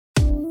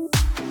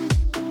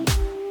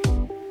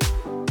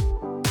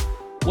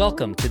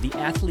Welcome to the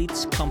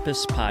Athlete's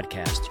Compass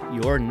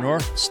Podcast, your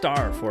North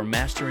Star for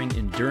mastering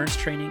endurance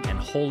training and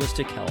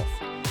holistic health.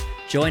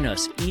 Join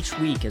us each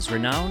week as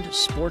renowned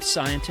sports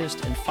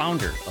scientist and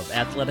founder of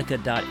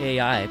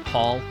Athletica.ai,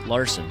 Paul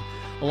Laursen,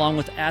 along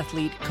with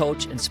athlete,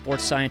 coach, and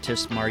sports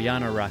scientist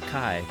Marjaana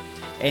Rakai,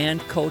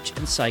 and coach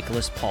and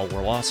cyclist Paul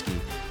Warloski,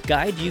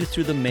 guide you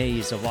through the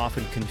maze of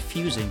often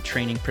confusing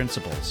training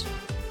principles.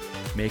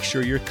 Make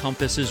sure your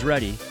compass is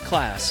ready.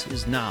 Class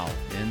is now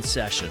in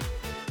session.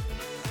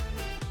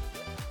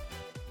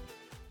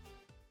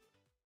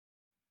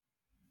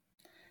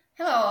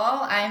 Hello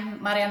all, I'm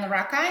Marjaana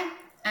Rakai,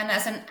 and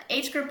as an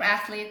age group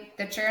athlete,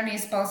 the journey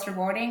is both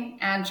rewarding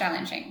and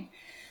challenging.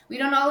 We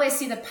don't always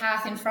see the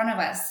path in front of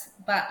us,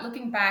 but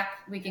looking back,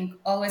 we can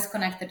always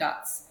connect the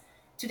dots.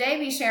 Today,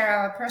 we share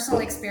our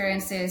personal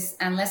experiences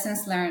and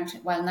lessons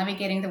learned while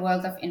navigating the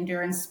world of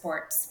endurance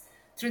sports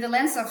through the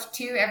lens of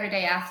two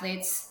everyday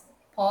athletes,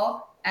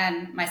 Paul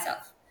and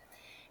myself.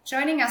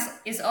 Joining us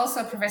is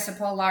also Professor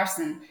Paul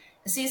Laursen,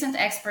 a seasoned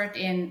expert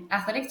in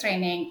athletic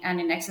training and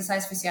in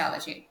exercise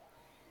physiology.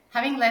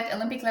 Having led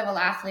Olympic-level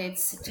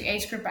athletes to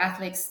age group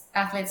athletes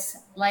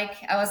like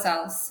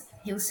ourselves,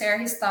 he'll share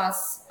his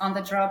thoughts on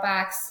the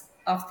drawbacks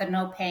of the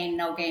no pain,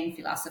 no gain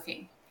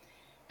philosophy,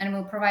 and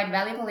will provide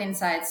valuable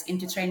insights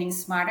into training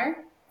smarter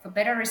for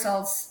better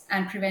results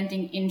and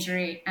preventing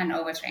injury and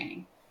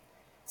overtraining.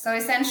 So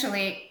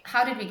essentially,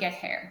 how did we get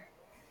here?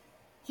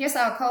 Here's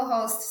our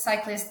co-host,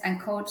 cyclist, and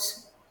coach,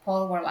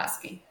 Paul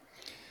Warloski.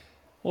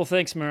 Well,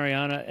 thanks,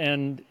 Marjaana.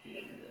 And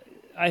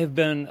I have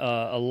been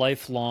a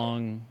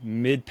lifelong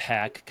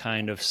mid-pack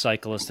kind of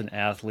cyclist and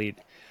athlete.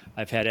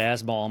 I've had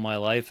asthma all my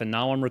life, and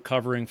now I'm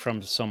recovering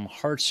from some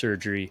heart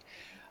surgery.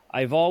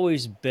 I've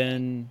always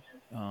been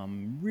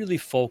really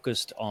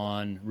focused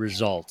on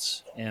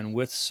results, and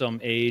with some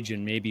age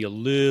and maybe a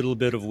little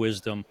bit of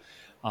wisdom,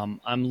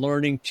 I'm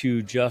learning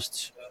to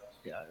just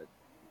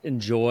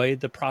enjoy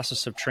the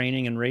process of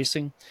training and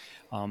racing.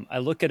 I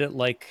look at it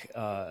like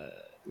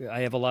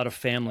I have a lot of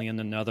family in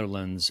the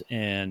Netherlands,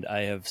 and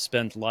I have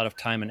spent a lot of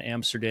time in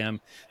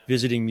Amsterdam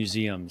visiting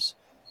museums.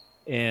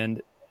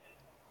 And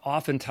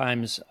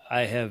oftentimes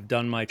I have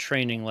done my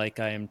training like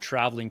I am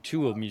traveling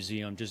to a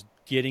museum, just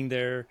getting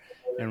there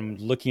and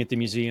looking at the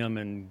museum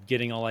and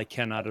getting all I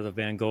can out of the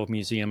Van Gogh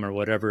Museum or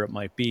whatever it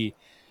might be,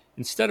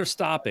 instead of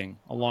stopping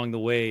along the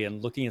way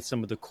and looking at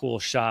some of the cool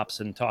shops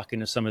and talking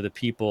to some of the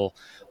people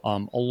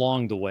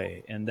along the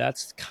way. And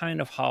that's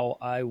kind of how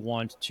I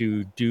want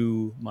to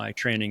do my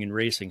training and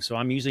racing. So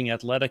I'm using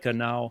Athletica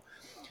now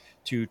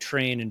to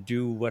train and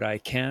do what I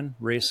can,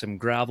 race some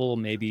gravel,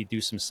 maybe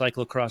do some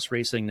cyclocross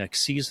racing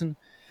next season.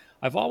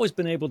 I've always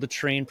been able to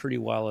train pretty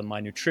well, and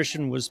my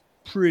nutrition was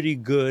pretty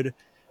good.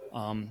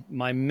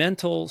 My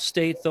mental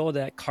state, though,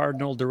 that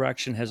cardinal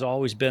direction has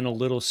always been a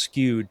little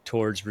skewed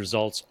towards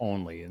results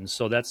only. And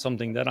so that's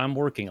something that I'm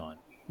working on.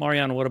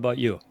 Marjaana, what about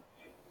you?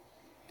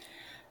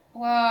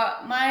 Well,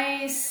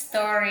 my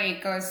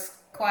story goes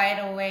quite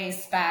a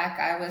ways back.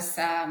 I was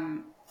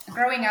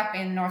growing up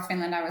in North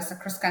Finland. I was a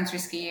cross-country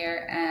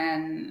skier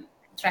and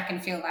track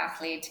and field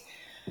athlete.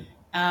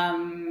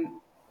 And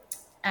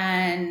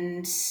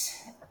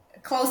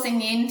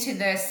closing into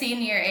the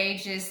senior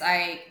ages,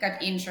 I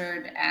got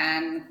injured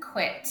and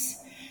quit.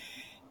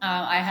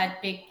 I had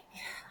big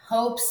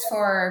hopes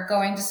for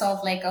going to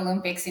Salt Lake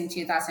Olympics in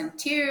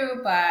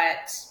 2002,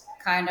 but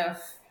kind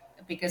of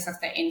because of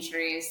the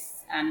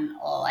injuries and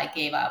all, I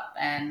gave up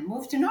and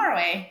moved to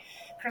Norway,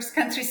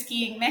 cross-country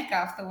skiing mecca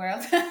of the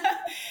world.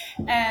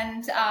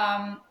 And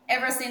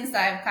ever since,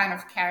 I've kind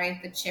of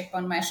carried the chip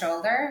on my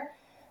shoulder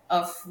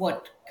of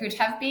what could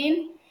have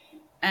been.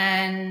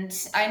 And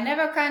I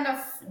never kind of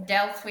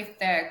dealt with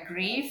the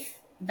grief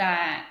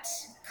that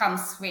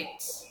comes with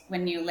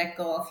when you let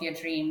go of your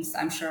dreams.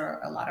 I'm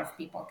sure a lot of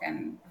people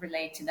can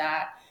relate to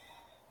that.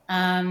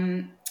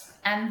 And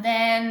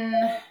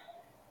then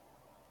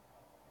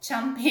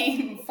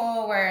jumping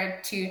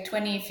forward to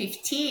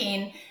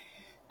 2015,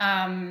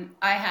 I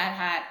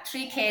had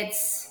 3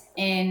 kids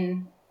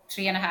in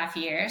 3.5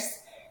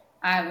 years.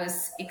 I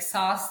was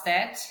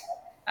exhausted,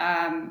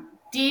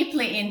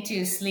 deeply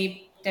into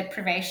sleep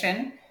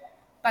deprivation,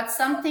 but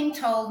something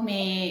told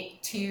me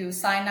to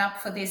sign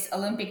up for this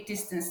Olympic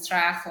distance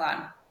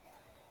triathlon.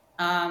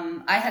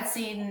 I had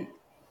seen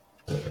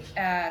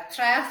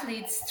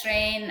triathletes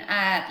train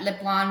at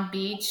Leblon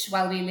Beach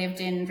while we lived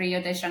in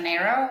Rio de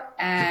Janeiro,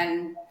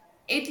 and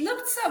it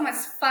looked so much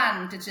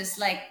fun to just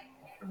like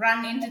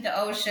run into the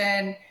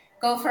ocean,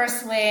 go for a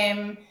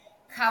swim,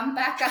 come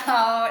back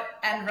out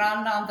and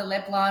run on the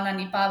Leblon and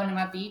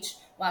Ipanema Beach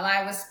while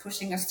I was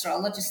pushing a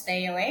stroller to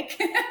stay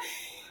awake.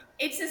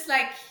 It's just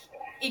like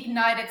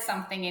ignited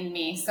something in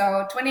me.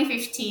 So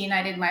 2015,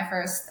 I did my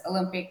first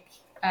Olympic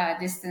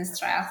distance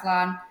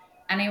triathlon,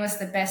 and it was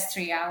the best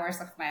 3 hours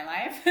of my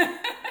life.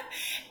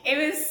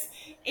 It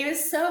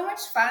was so much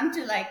fun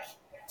to like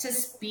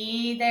just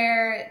be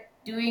there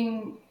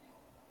doing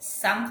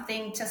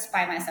something just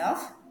by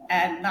myself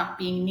and not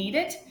being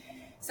needed.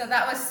 So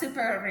that was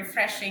super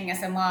refreshing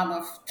as a mom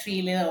of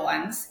 3 little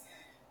ones.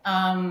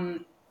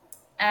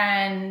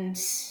 And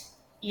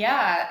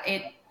yeah,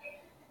 it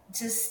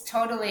just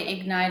totally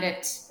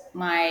ignited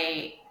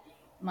my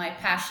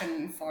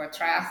passion for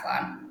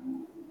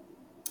triathlon.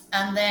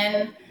 And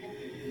then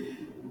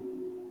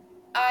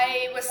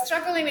I was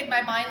struggling with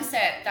my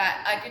mindset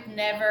that I could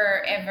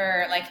never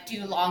ever like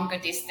do longer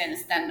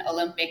distance than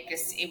Olympic,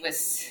 because it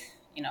was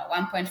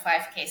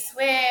 1.5K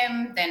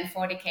swim, then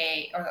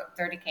 40K or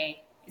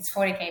 30K. It's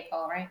 40K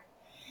pole, right?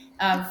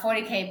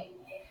 40K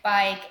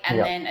bike, and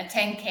Yeah. then a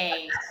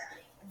 10K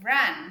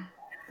run.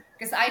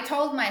 Because I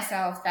told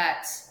myself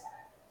that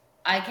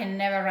I can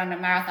never run a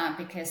marathon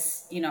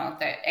because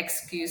the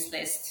excuse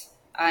list.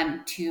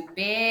 I'm too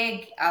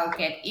big. I'll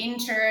get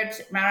injured.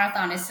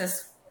 Marathon is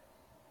just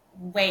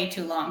way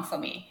too long for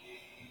me.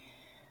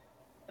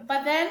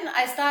 But then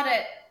I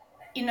started,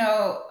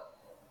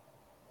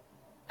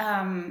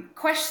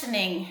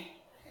 questioning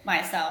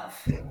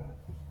myself,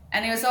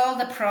 and it was all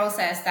the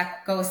process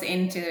that goes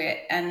into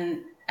it,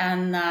 and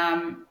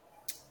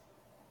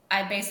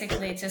I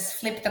basically just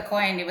flipped the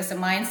coin. It was a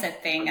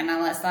mindset thing, and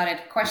I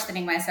started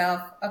questioning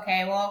myself.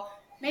 Okay, well,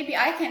 maybe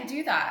I can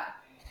do that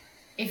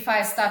if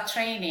I start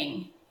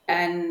training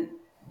and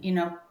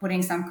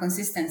putting some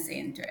consistency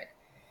into it.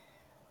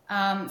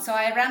 So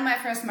I ran my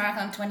first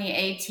marathon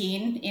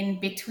 2018 in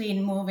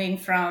between moving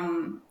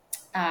from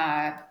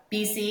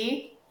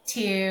BC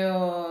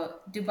to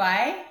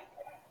Dubai.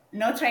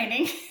 No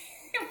training,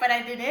 but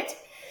I did it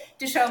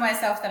to show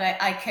myself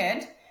that I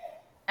could.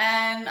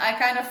 And I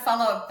kind of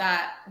followed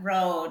that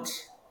road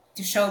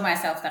to show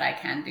myself that I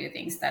can do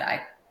things that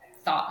I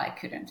thought I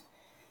couldn't.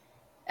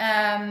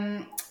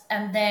 And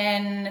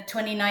then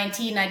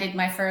 2019, I did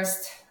my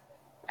first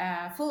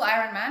full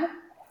Ironman,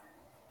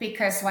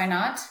 because why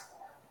not?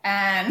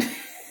 And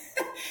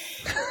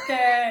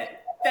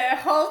the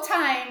whole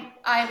time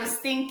I was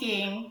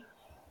thinking,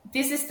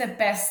 this is the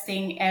best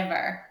thing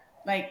ever.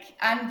 Like,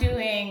 I'm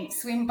doing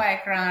swim,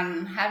 bike,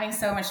 run, having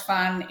so much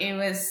fun. It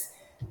was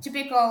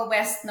typical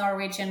West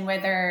Norwegian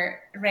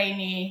weather,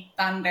 rainy,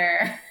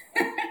 thunder.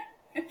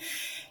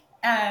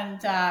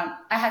 And I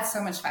had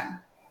so much fun.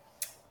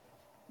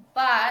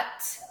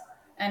 But,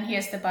 and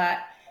here's the but,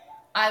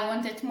 I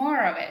wanted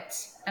more of it,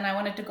 and I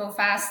wanted to go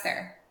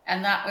faster.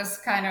 And that was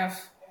kind of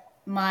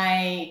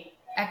my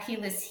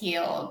Achilles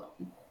heel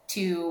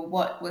to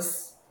what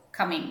was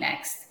coming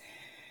next.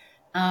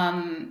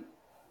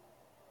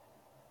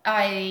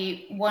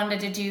 I wanted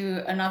to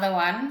do another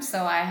one,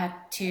 so I had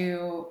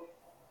to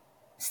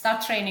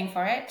start training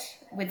for it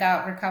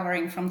without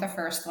recovering from the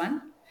first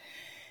one.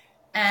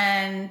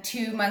 And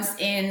 2 months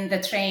in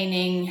the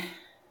training,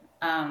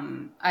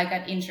 I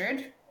got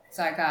injured.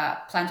 So I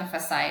got plantar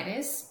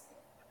fasciitis.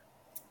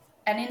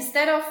 And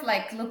instead of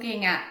like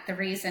looking at the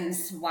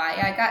reasons why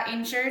I got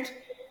injured,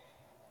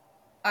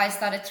 I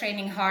started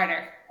training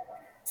harder.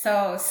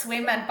 So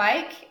swim and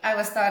bike, I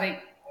was started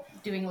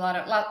doing a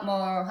lot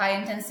more high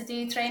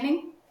intensity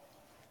training.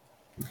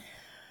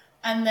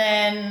 And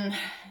then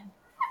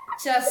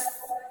just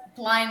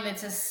blindly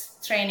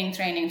just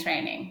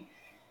training.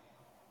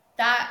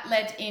 That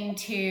led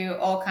into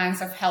all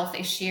kinds of health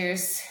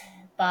issues,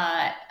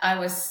 but I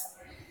was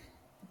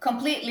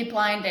completely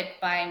blinded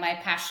by my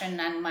passion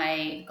and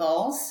my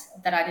goals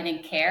that I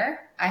didn't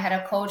care. I had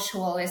a coach who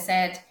always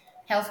said,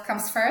 health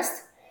comes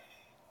first.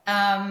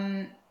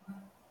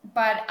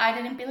 But I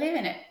didn't believe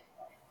in it.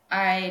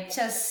 I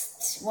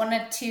just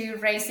wanted to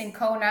race in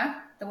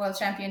Kona, the World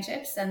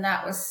Championships, and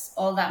that was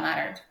all that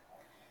mattered.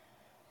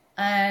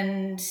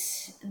 And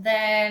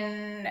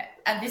then,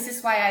 and this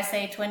is why I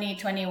say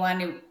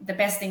 2021, the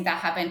best thing that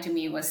happened to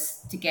me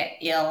was to get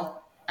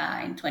ill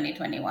in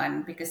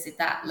 2021, because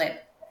that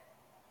led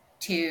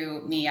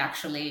to me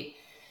actually,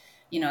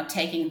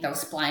 taking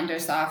those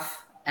blinders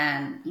off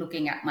and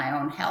looking at my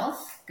own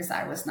health, because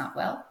I was not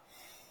well.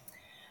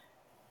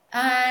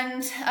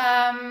 And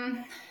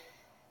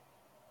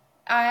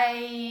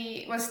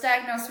I was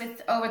diagnosed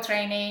with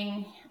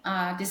overtraining,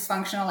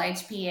 dysfunctional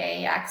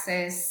HPA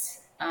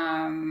axis,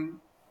 and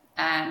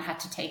had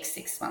to take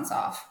 6 months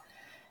off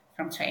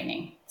from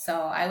training.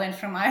 So I went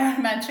from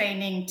Ironman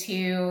training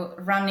to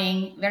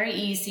running very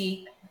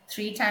easy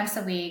 3 times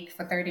a week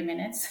for 30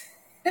 minutes.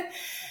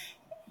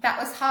 That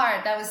was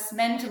hard. That was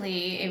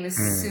mentally, it was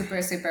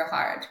super, super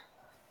hard.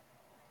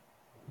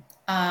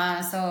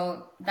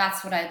 So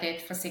that's what I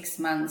did for 6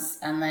 months.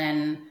 And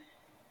then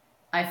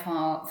I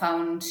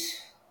found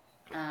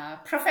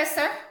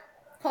Professor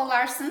Paul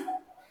Laursen,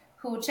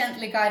 who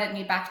gently guided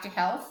me back to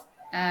health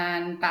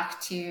and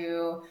back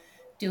to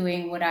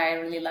doing what I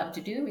really love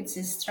to do, which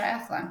is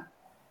triathlon.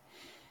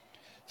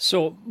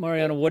 So,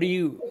 Marjaana,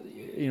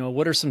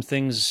 what are some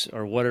things,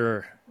 or what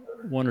are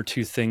one or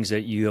two things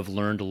that you have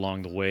learned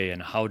along the way,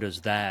 and how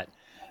does that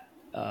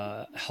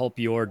help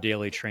your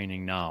daily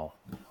training now?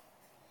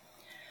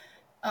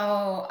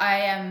 Oh, I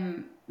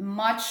am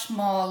much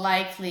more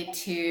likely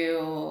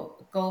to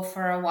go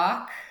for a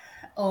walk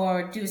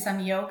or do some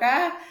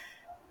yoga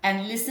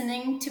and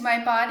listening to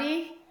my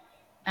body.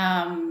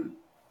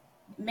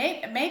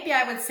 Maybe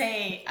I would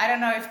say, I don't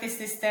know if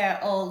this is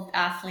the old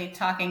athlete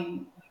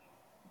talking,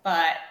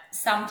 but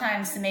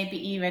sometimes maybe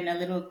even a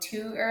little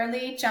too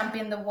early jump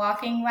in the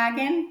walking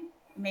wagon.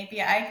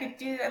 Maybe I could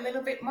do a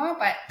little bit more,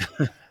 but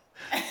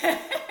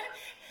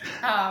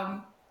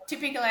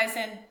typically I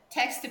send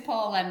text to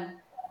Paul and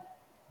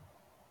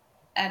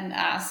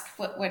ask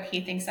what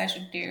he thinks I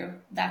should do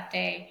that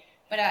day.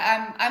 But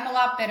I'm a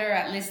lot better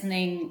at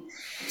listening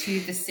to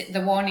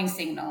the warning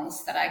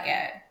signals that I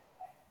get.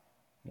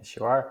 Yes,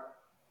 you are.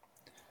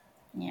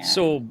 Yeah.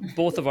 So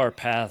both of our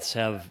paths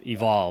have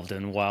evolved,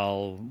 and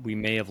while we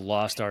may have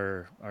lost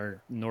our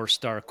North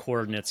Star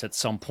coordinates at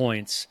some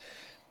points,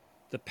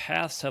 the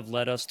paths have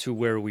led us to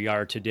where we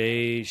are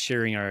today,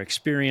 sharing our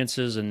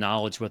experiences and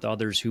knowledge with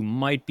others who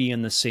might be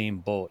in the same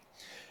boat.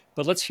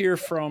 But let's hear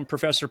from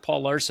Professor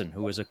Paul Laursen,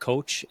 who is a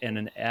coach and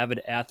an avid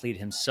athlete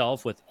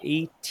himself with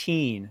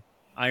 18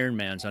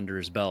 Ironmans under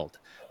his belt.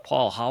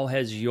 Paul, how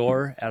has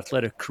your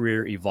athletic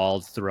career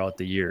evolved throughout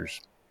the years?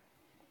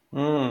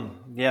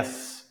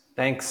 Yes.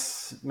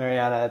 Thanks,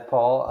 Marjaana and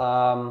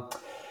Paul.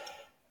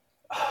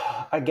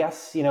 I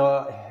guess,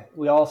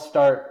 we all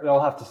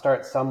have to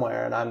start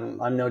somewhere, and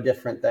I'm no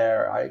different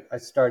there. I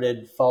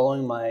started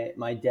following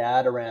my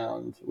dad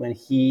around when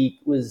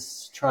he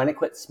was trying to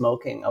quit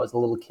smoking. I was a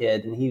little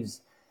kid, and he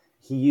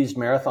used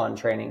marathon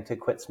training to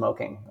quit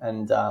smoking.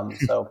 And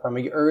so from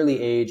an early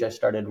age, I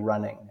started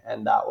running,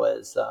 and that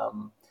was,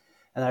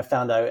 and I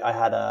found I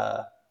had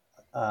a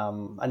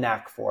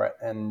knack for it,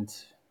 and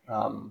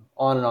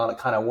on and on it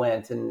kind of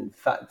went. And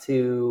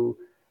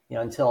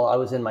until I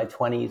was in my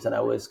 20s, and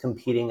I was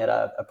competing at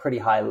a pretty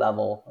high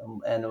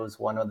level, and it was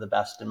one of the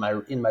best in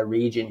my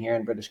region here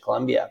in British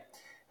Columbia.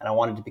 And I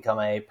wanted to become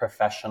a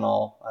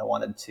professional. I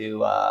wanted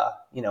to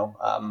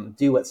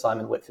do what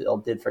Simon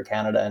Whitfield did for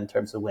Canada in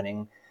terms of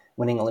winning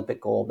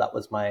Olympic gold. That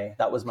was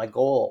my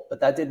goal,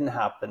 but that didn't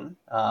happen.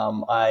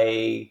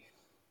 I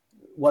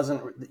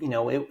wasn't,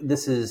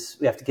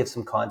 we have to give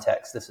some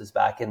context. This is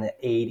back in the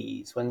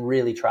 80s when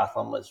really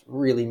triathlon was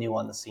really new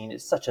on the scene.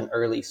 It's such an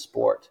early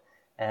sport,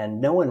 and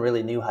no one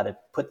really knew how to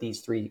put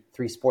these three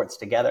sports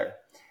together.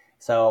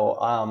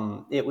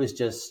 So it was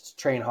just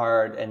train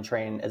hard and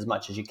train as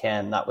much as you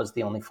can. That was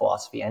the only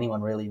philosophy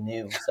anyone really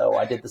knew. So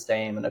I did the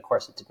same, and of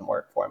course it didn't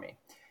work for me.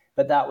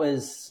 But that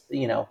was,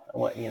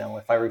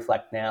 if I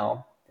reflect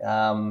now,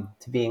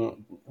 to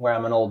being where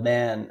I'm an old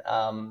man,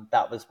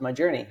 that was my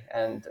journey,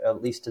 and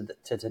at least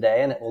to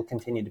today, and it will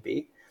continue to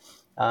be.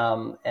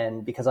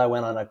 And because I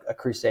went on a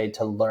crusade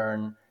to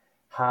learn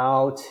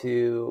how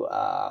to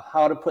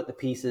put the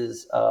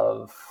pieces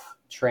of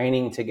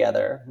training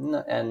together,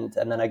 and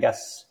then I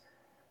guess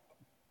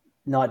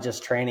not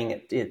just training.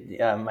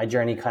 My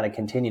journey kind of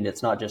continued.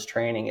 It's not just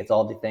training; it's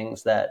all the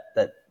things that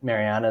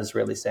Marjaana is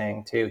really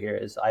saying too. Here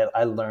is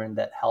I learned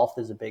that health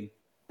is a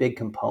big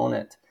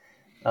component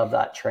of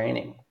that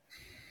training.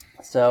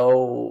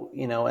 So,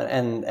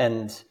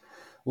 and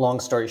long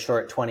story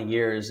short, 20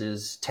 years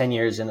is 10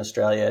 years in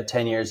Australia,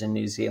 10 years in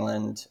New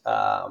Zealand,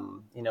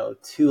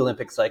 2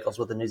 Olympic cycles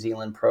with the New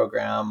Zealand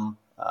program,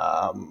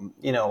 I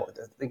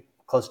think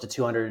close to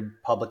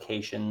 200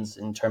 publications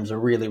in terms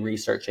of really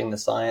researching the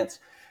science.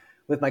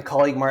 With my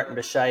colleague, Martin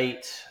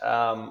Bischeit,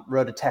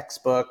 wrote a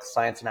textbook,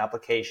 Science and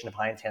Application of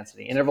High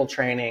Intensity Interval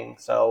Training.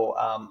 So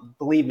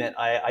believe me,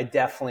 I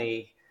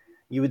definitely...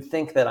 You would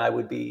think that I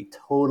would be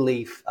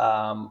totally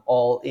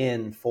all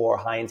in for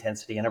high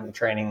intensity interval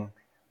training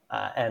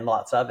and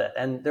lots of it.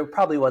 And there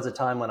probably was a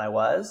time when I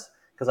was,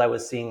 because I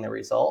was seeing the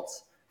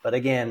results. But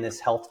again, this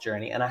health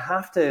journey, and I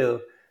have to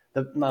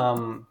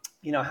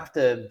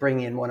bring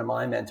in one of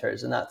my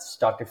mentors, and that's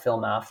Dr. Phil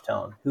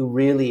Maftone, who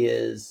really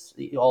is.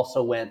 He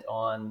also went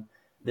on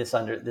this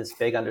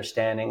big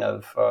understanding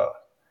of,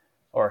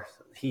 or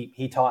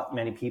he taught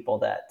many people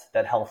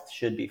that health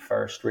should be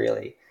first,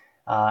 really.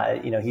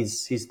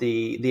 He's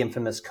the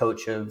infamous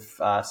coach of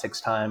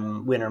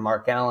 6-time winner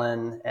Mark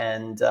Allen,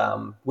 and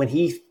when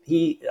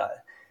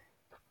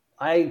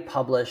I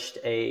published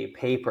a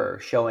paper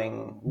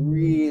showing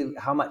really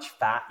how much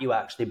fat you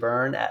actually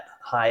burn at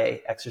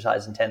high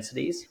exercise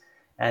intensities,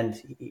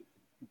 and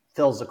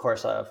Phil's of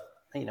course a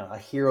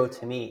hero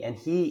to me, and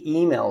he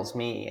emails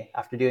me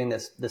after doing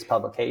this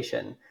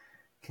publication,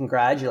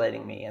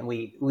 congratulating me, and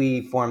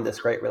we formed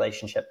this great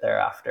relationship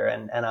thereafter,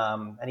 and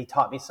he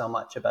taught me so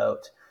much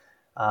about.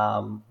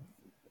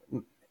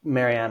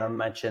 Marjaana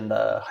mentioned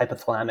the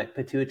hypothalamic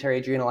pituitary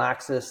adrenal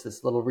axis,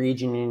 this little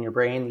region in your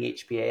brain, the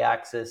HPA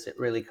axis. It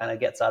really kind of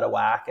gets out of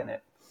whack, and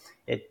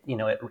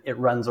it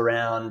runs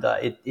around.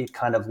 It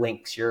kind of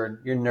links your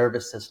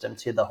nervous system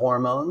to the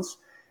hormones,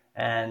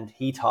 and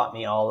he taught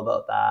me all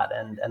about that,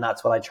 and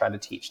that's what I try to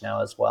teach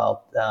now as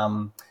well.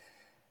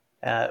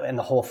 And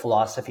the whole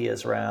philosophy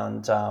is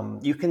around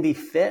you can be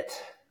fit,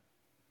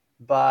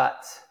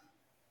 but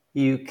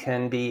you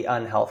can be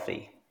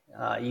unhealthy.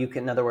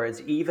 In other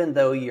words, even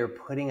though you're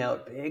putting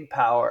out big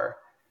power,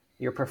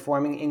 you're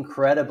performing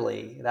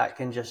incredibly, that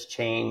can just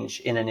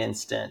change in an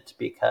instant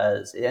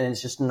and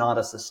it's just not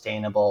a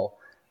sustainable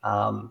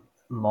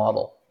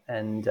model.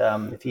 And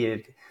if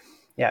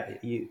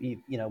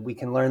we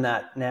can learn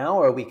that now,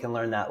 or we can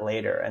learn that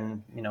later.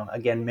 And,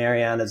 again,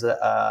 Marjaana is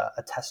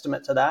a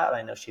testament to that.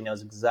 I know she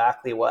knows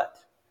exactly what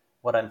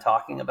I'm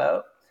talking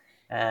about.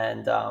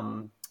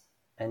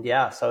 And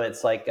yeah, so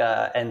it's like,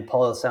 and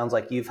Paul, it sounds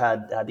like you've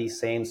had these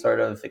same sort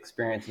of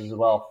experiences as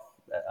well,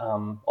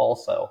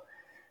 also.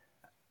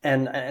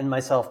 And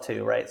myself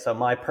too, right? So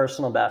my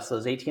personal best,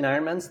 those 18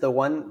 Ironmans, the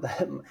one,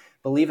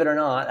 believe it or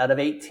not, out of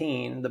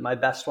 18, my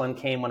best one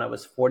came when I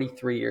was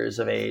 43 years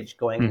of age,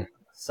 going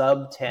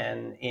sub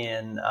 10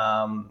 in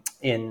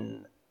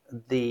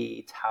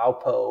the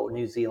Taupo,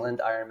 New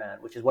Zealand Ironman,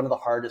 which is one of the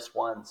hardest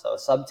ones. So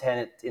sub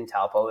 10 in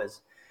Taupo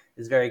is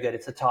very good.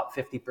 It's a top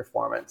 50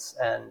 performance.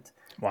 And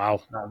wow.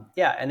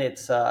 And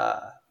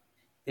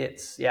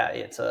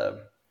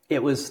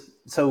it was,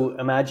 so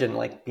imagine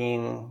like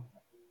being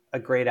a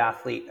great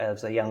athlete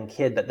as a young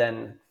kid, but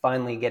then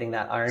finally getting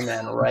that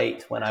Ironman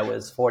right when I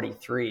was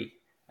 43.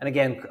 And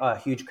again,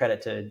 huge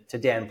credit to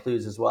Dan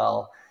Plews as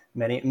well.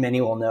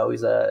 Many will know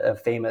he's a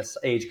famous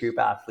age group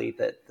athlete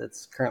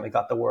that's currently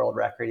got the world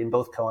record in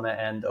both Kona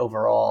and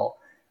overall.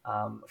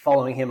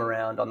 Following him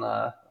around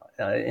on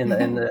in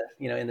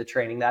the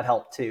training, that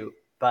helped too.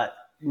 But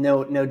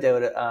no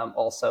doubt,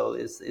 also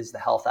is the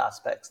health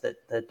aspects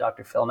that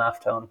Dr. Phil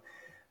Maffetone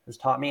has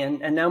taught me.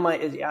 And now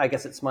I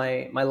guess it's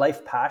my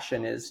life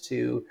passion is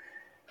to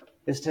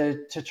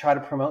try to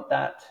promote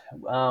that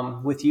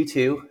with you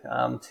two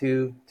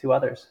to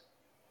others.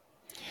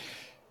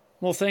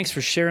 Well, thanks for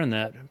sharing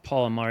that,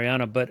 Paul and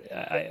Marjaana. But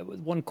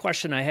one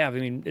question I have, I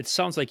mean, it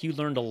sounds like you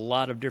learned a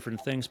lot of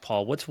different things,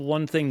 Paul. What's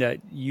one thing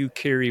that you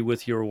carry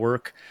with your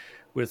work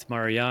with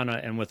Marjaana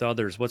and with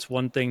others? What's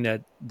one thing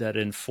that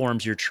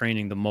informs your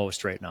training the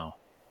most right now?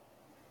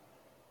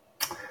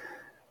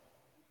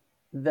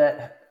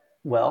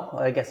 Well,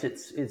 I guess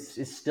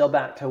it's still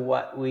back to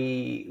what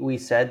we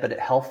said, but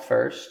health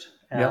first.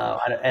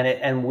 Yep.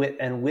 And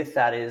with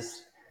that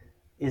is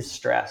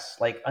stress.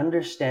 Like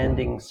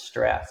understanding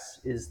stress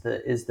is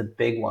the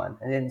big one.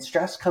 And then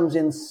stress comes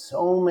in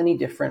so many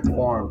different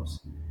forms.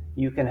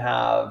 You can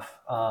have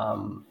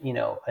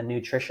a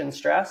nutrition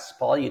stress.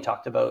 Paul, you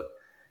talked about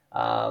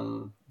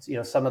some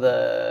of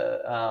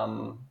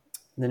the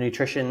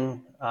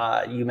nutrition,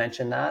 you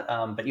mentioned that,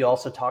 but you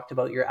also talked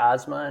about your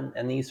asthma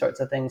and these sorts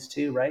of things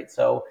too, right?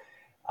 So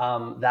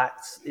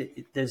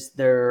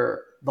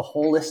the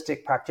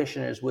holistic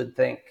practitioners would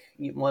think,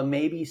 well,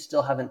 maybe you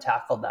still haven't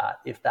tackled that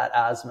if that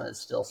asthma is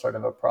still sort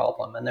of a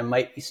problem, and there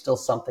might be still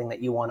something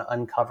that you want to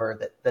uncover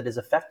that is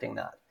affecting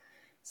that.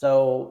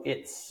 So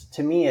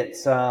to me,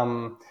 it's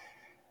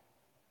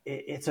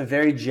a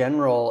very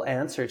general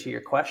answer to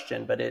your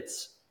question, but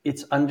it's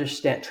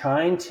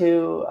trying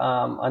to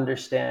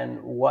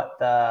understand what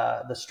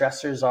the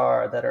stressors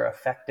are that are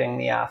affecting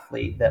the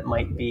athlete that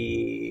might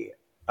be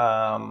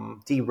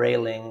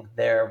derailing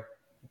their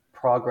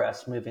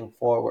progress moving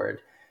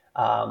forward.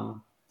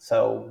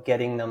 So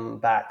getting them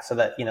back so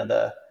that,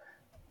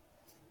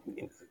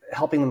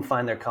 helping them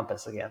find their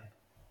compass again.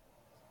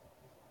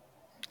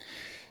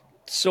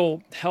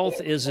 So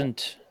health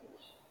isn't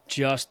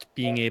just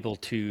being able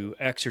to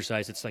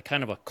exercise. It's like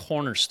kind of a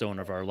cornerstone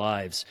of our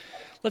lives.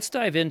 Let's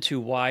dive into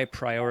why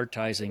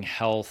prioritizing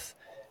health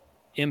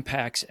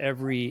impacts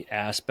every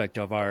aspect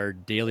of our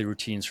daily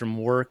routines, from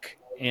work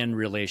and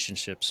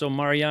relationships. So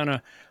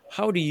Marjaana,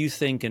 how do you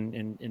think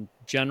in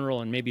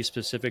general and maybe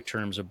specific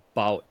terms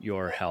about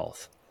your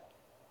health?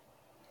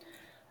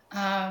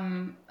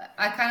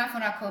 I kind of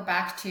want to go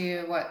back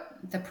to what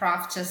the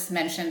prof just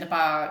mentioned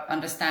about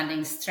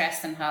understanding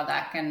stress and how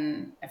that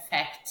can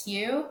affect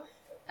you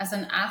as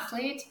an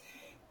athlete.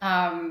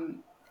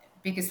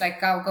 Because like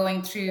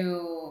going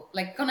through,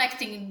 like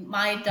connecting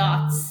my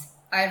dots,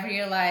 I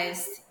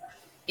realized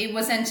it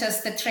wasn't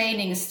just the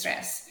training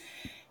stress.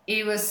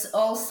 It was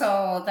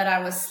also that I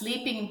was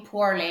sleeping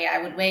poorly.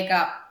 I would wake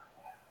up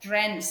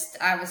drenched.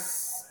 I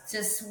was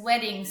just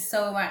sweating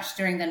so much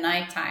during the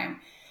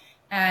nighttime.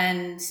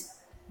 And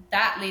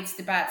that leads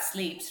to bad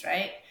sleeps,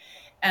 right?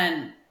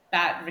 And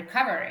bad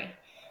recovery.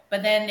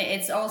 But then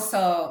it's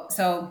also,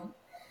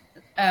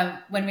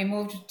 when we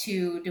moved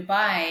to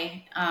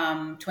Dubai,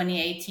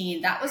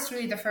 2018, that was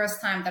really the first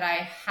time that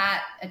I had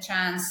a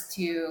chance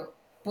to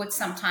put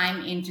some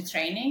time into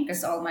training,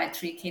 because all my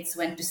three kids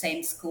went to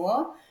same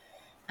school.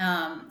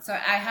 So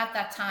I had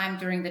that time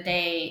during the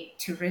day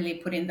to really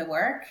put in the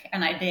work,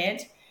 and I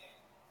did.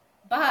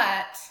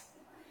 But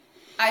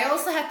I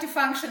also had to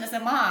function as a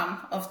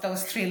mom of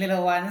those three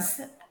little ones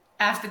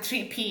after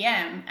 3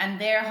 p.m. and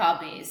their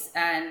hobbies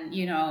and,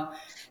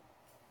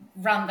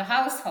 run the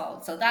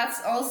household. So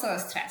that's also a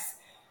stress.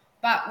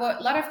 But what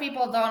a lot of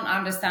people don't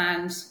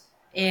understand,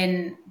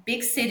 in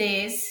big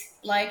cities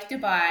like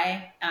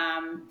Dubai,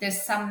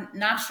 there's some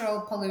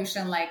natural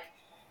pollution like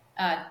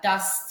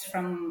dust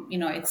from,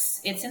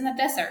 it's in the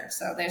desert.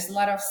 So there's a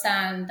lot of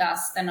sand,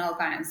 dust and all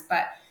kinds,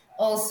 but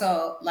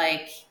also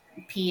like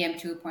PM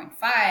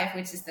 2.5,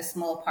 which is the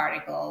small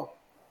particle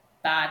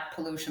bad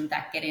pollution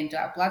that get into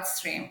our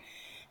bloodstream.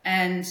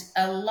 And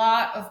a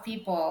lot of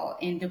people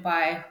in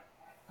Dubai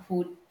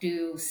who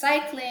do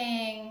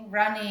cycling,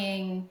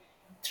 running,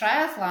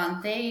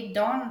 triathlon, they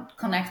don't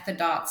connect the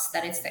dots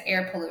that it's the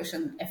air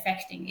pollution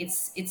affecting.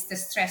 It's the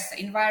stress, the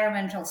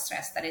environmental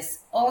stress that is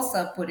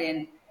also put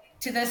in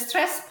to the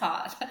stress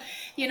part,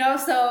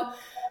 so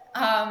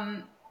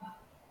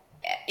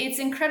it's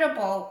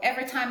incredible.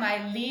 Every time I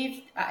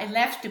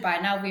left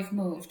Dubai, now we've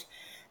moved.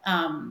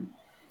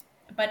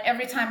 But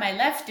every time I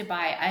left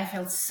Dubai, I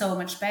felt so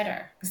much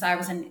better because I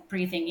wasn't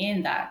breathing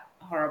in that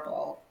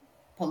horrible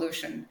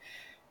pollution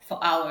for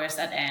hours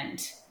at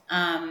end.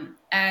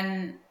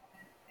 And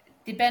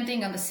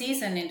depending on the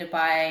season in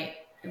Dubai,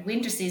 the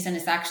winter season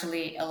is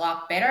actually a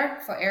lot better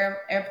for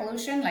air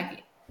pollution.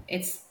 Like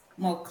it's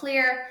more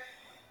clear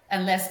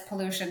and less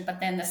pollution. But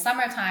then the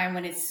summertime,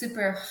 when it's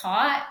super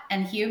hot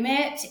and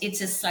humid, it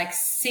just like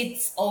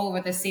sits over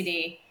the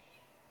city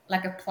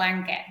like a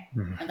blanket.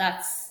 And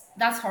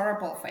that's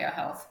horrible for your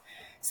health.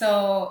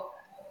 So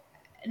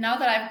now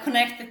that I've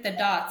connected the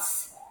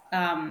dots,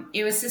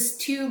 it was just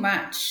too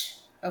much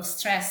of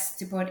stress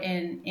to put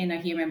in a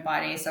human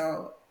body.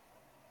 So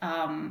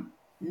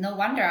no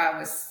wonder I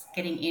was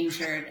getting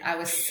injured. I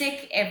was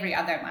sick every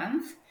other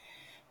month.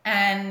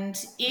 And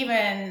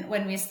even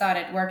when we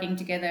started working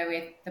together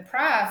with the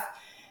Prof,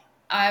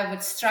 I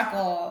would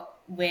struggle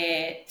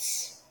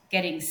with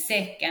getting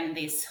sick and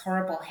these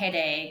horrible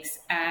headaches,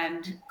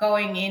 and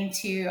going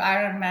into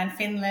Ironman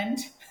Finland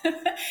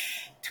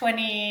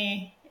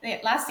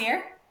last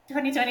year,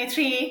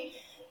 2023,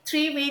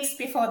 3 weeks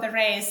before the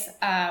race,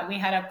 we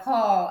had a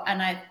call,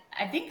 and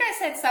I think I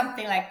said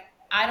something like,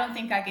 I don't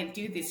think I can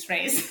do this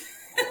race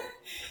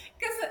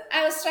because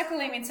I was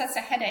struggling with such a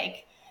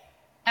headache.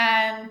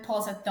 And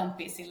Paul said, don't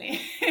be silly.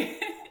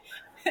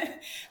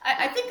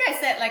 I think I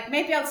said, like,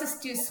 maybe I'll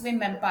just do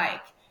swim and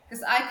bike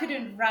because I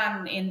couldn't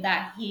run in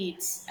that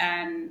heat.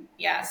 And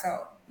yeah,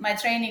 so my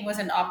training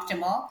wasn't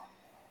optimal,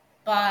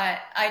 but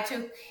I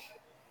took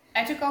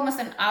almost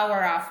an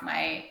hour off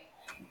my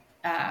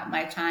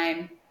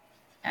time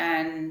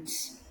and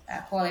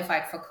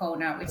qualified for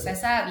Kona, which I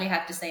sadly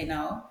had to say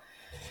no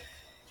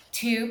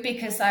to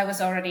because I was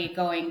already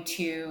going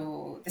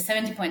to the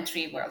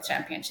 70.3 World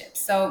Championships.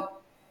 So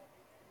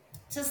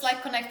just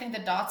like connecting the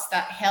dots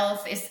that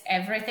health is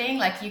everything.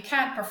 Like you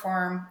can't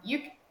perform.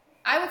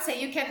 I would say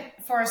you can,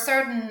 for a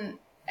certain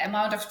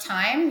amount of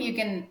time, you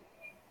can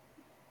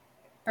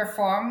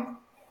perform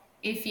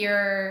if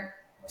you're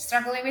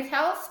struggling with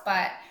health,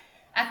 but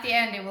at the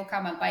end it will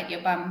come and bite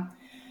your bum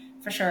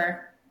for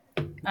sure.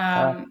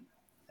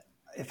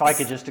 If I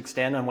could just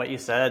extend on what you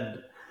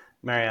said,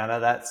 Marjaana,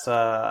 that's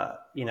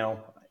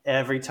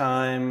every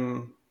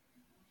time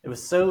it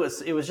was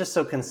just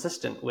so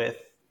consistent with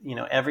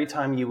every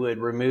time you would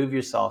remove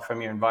yourself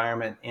from your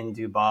environment in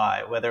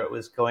Dubai, whether it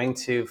was going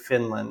to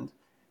Finland,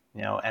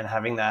 and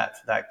having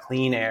that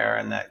clean air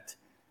and that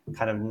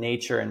kind of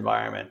nature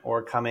environment,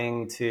 or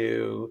coming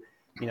to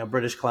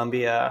British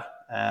Columbia,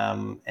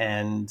 and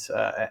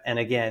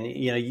again,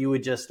 you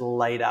would just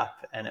light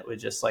up, and it would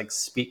just like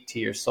speak to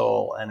your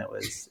soul, and it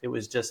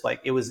was just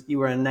like you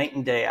were a night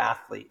and day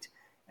athlete,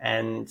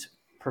 and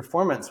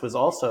performance was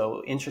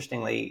also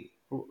interestingly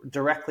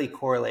directly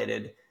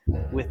correlated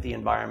with the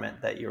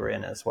environment that you were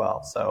in as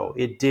well. So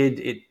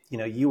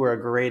you were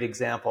a great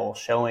example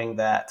showing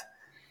that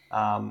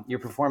your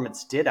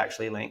performance did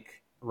actually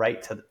link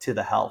right to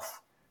the health.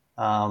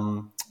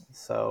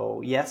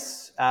 So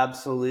yes,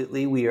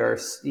 absolutely. We are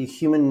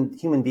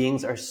human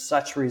beings are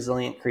such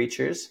resilient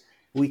creatures.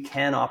 We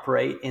can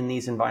operate in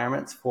these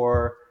environments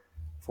for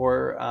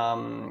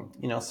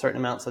certain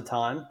amounts of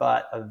time,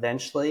 but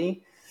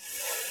eventually,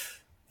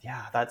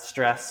 that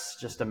stress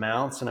just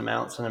amounts and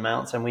amounts and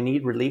amounts, and we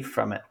need relief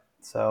from it.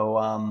 So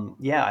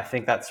I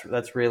think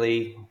that's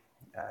really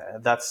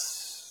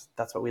that's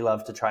what we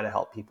love to try to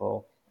help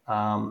people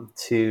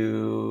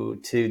to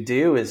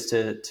do, is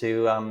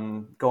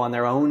to go on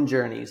their own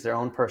journeys, their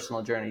own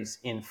personal journeys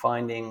in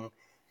finding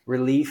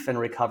relief and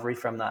recovery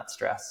from that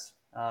stress,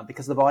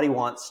 because the body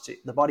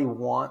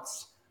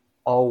wants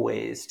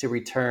always to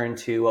return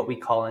to what we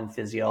call in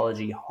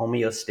physiology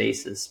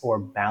homeostasis, or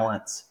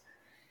balance.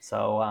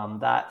 So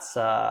that's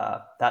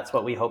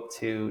what we hope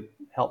to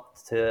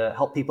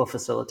help people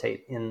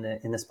facilitate in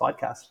this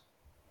podcast.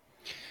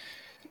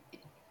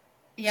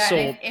 Yeah, so,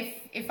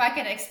 if I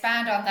can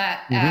expand on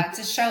that,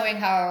 just showing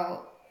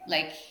how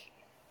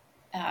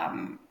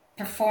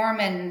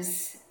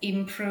performance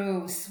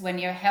improves when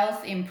your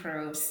health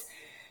improves,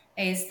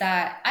 is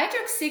that I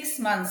took 6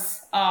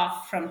 months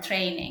off from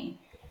training,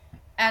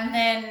 and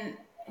then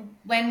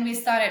when we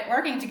started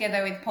working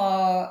together with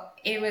Paul,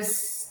 it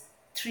was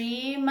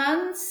 3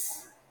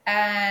 months,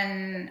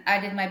 and I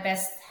did my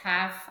best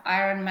half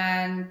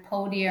Ironman,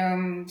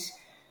 podiumed,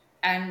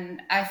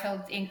 and I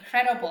felt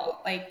incredible,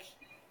 like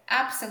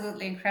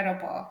absolutely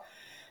incredible.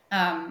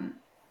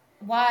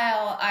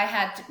 While I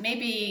had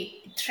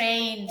maybe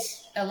trained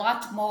a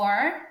lot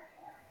more,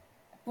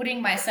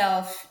 putting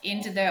myself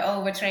into the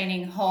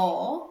overtraining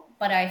hole,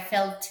 but I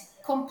felt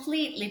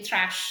completely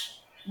trash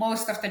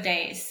most of the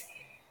days.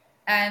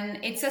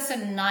 And it's just a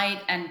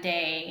night and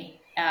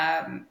day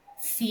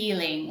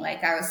feeling.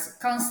 Like I was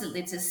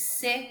constantly just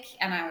sick,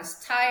 and I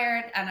was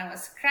tired, and I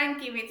was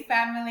cranky with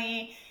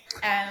family,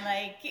 and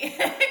like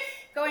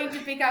going to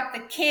pick up the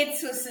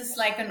kids was just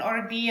like an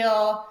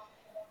ordeal.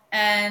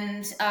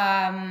 And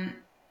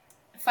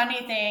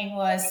funny thing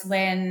was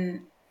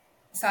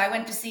so I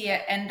went to see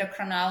an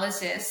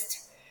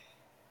endocrinologist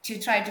to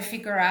try to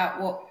figure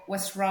out what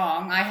was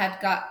wrong. I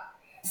had got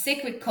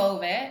sick with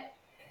COVID,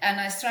 and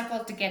I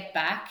struggled to get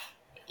back.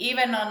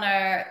 Even on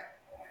a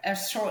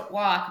short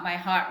walk, my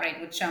heart rate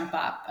would jump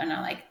up, and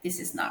I'm like, this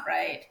is not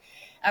right.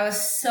 I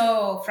was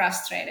so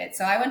frustrated.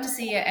 So I went to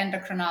see an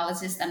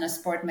endocrinologist and a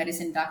sport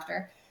medicine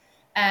doctor.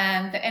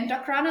 And the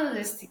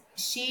endocrinologist,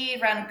 she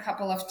ran a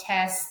couple of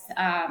tests.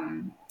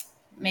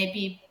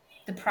 Maybe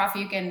the prof,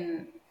 you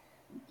can,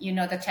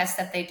 the test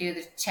that they do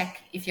to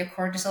check if your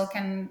cortisol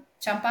can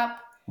jump up.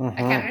 I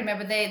can't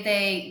remember.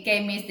 They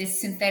gave me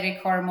this synthetic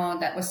hormone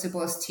that was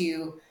supposed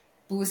to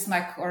boost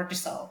my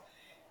cortisol,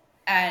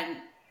 and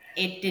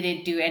it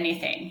didn't do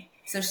anything.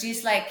 So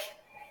she's like,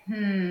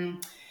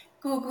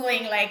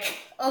 Googling like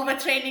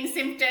overtraining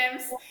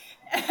symptoms.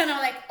 And I'm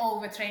like,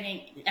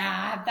 overtraining,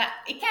 that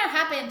it can't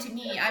happen to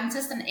me. I'm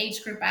just an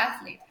age group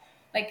athlete.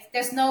 Like,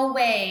 there's no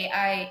way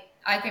I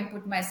can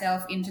put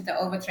myself into the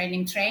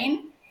overtraining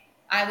train.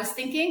 I was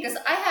thinking, because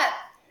I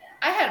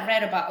had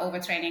read about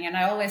overtraining, and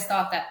I always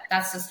thought that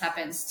just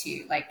happens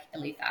to like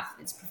elite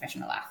athletes,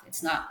 professional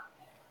athletes. Not,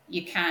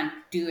 you can't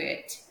do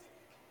it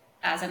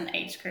as an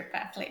age group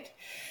athlete.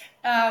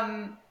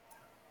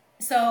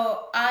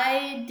 So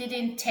I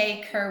didn't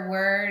take her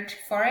word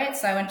for it.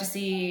 So I went to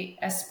see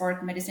a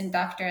sport medicine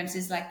doctor, and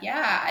she's like,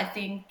 yeah, I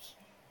think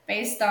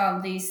based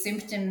on these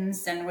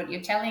symptoms and what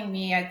you're telling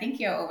me, I think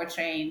you're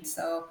overtrained.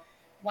 So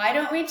why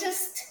don't we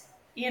just,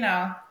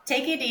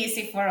 take it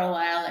easy for a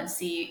while and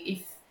see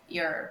if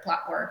your blood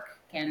work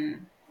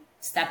can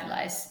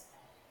stabilize.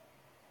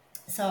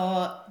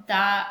 So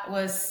that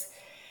was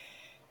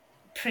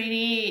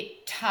pretty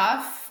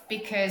tough,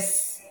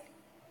 because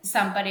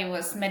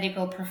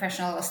medical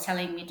professional was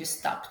telling me to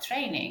stop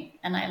training,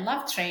 and I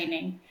love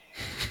training.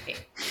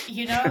 Like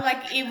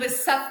it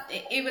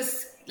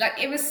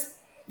was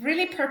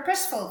really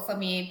purposeful for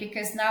me,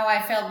 because now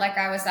I felt like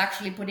I was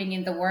actually putting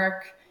in the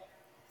work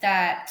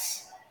that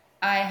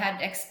I had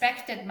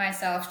expected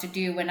myself to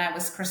do when I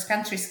was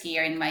cross-country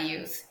skier in my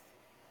youth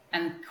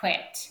and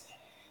quit.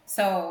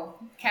 So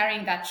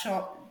carrying that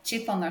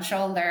chip on the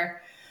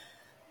shoulder,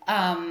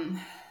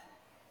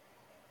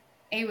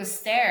 it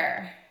was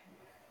there.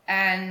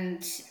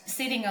 And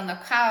sitting on the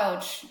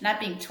couch,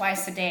 napping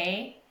twice a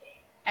day.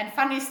 And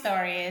funny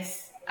story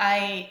is,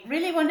 I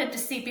really wanted to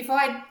see, before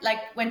I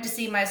went to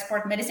see my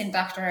sport medicine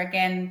doctor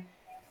again,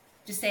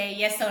 to say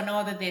yes or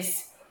no to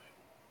this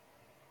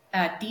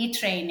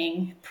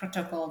detraining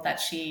protocol that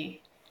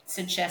she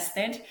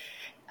suggested.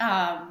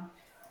 I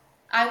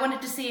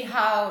wanted to see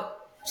how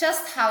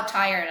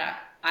tired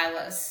I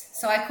was.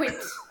 So I quit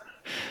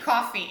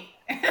coffee.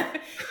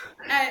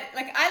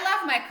 I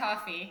love my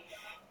coffee.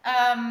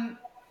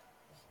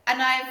 And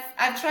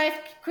I've tried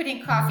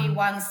quitting coffee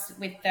once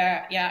with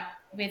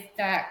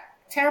the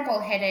terrible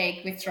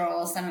headache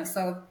withdrawals, and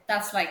so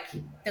that's like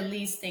the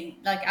least thing.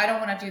 Like, I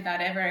don't want to do that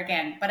ever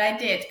again. But I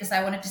did, because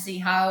I wanted to see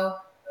how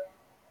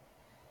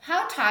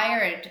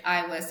tired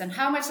I was, and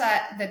how much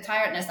the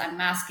tiredness I'm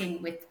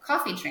masking with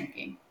coffee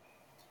drinking.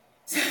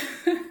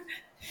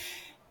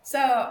 So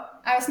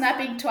I was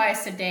napping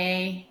twice a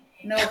day,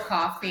 no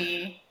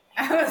coffee.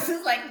 I was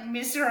just like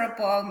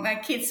miserable. My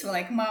kids were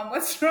like, Mom,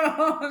 what's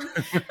wrong?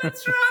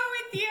 What's wrong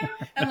with you?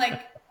 I'm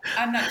like,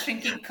 I'm not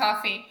drinking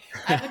coffee.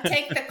 I would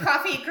take the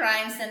coffee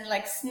grinds and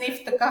like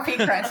sniff the coffee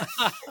grinds.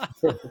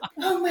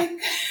 Oh my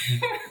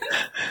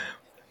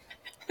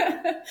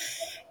God.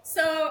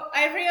 So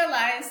I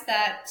realized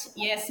that,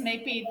 yes,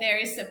 maybe there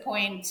is a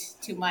point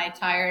to my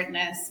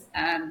tiredness,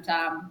 and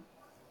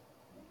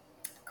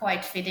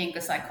quite fitting,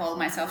 because I call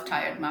myself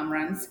Tired Mom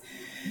Runs.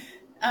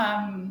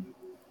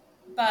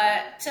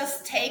 But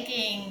just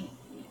taking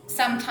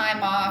some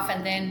time off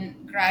and then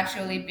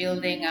gradually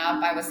building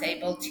up, I was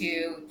able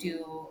to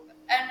do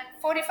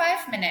a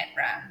 45-minute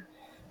run.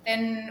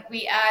 Then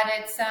we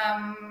added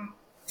some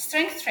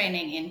strength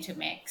training into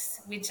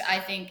mix, which I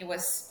think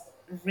was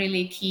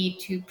really key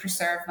to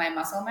preserve my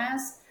muscle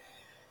mass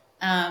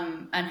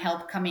and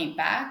help coming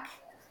back.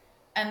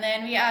 And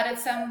then we added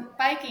some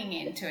biking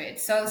into it.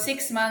 So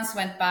 6 months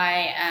went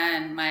by,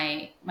 and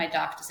my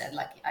doctor said,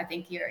 like, I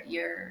think you're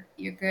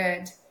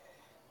good.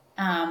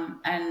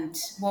 And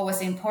what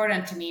was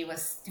important to me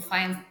was to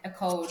find a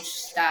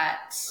coach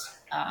that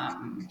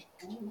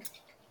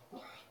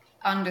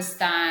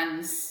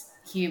understands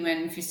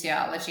human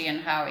physiology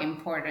and how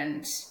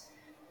important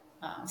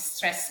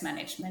stress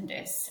management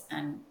is,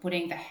 and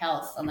putting the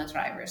health on the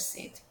driver's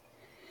seat.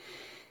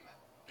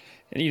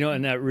 And,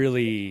 and that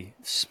really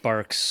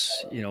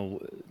sparks,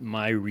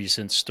 my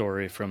recent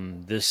story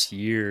from this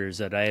year, is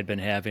that I had been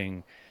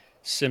having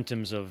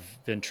symptoms of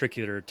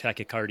ventricular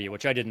tachycardia,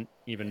 which I didn't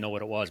even know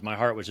what it was. My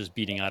heart was just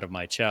beating out of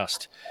my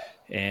chest.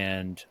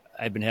 And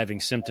I've been having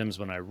symptoms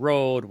when I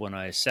rode, when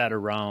I sat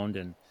around,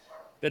 and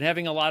been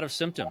having a lot of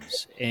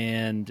symptoms,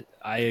 and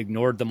I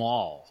ignored them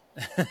all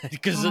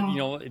because,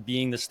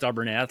 being the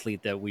stubborn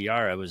athlete that we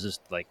are, I was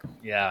just like,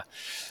 yeah,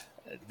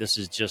 this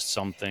is just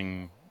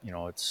something,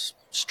 it's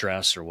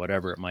stress or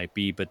whatever it might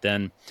be. But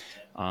then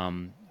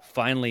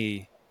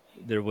finally,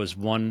 there was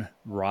one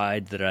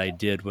ride that I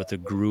did with a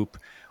group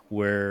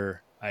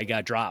where I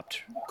got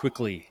dropped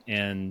quickly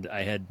and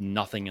I had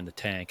nothing in the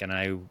tank, and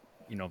I,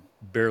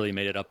 barely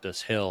made it up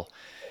this hill.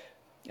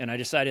 And I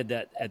decided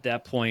that at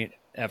that point,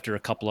 after a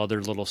couple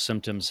other little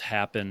symptoms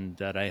happened,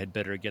 that I had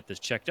better get this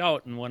checked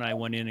out. And when I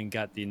went in and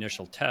got the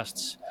initial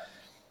tests,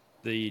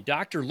 the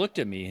doctor looked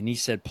at me and he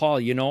said, "Paul,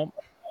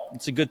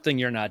 it's a good thing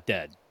you're not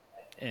dead."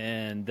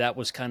 And that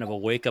was kind of a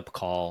wake-up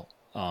call,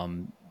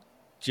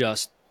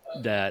 just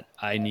that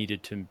I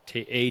needed to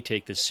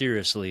take this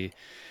seriously,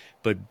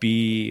 but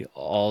B,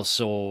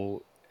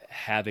 also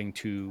having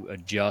to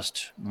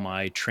adjust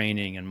my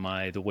training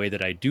and the way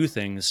that I do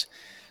things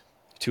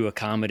to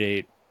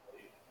accommodate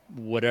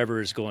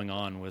whatever is going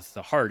on with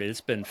the heart.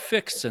 It's been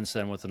fixed since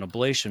then with an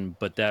ablation,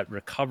 but that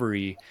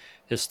recovery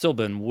has still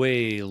been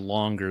way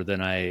longer than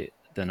I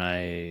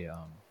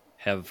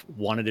have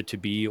wanted it to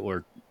be,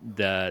 or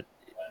that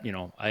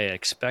I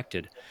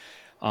expected.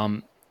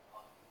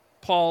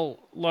 Paul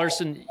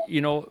Laursen,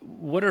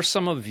 what are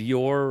some of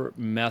your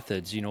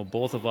methods?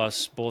 Both of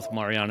us, both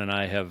Marjaana and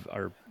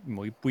I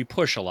we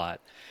push a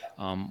lot.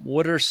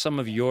 What are some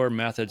of your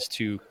methods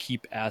to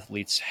keep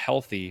athletes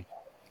healthy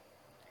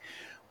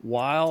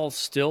while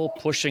still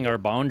pushing our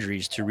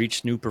boundaries to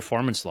reach new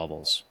performance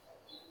levels?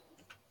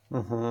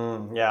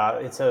 Mm-hmm. Yeah,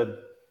 it's a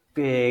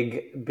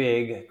big,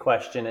 big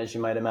question, as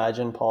you might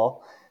imagine,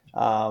 Paul.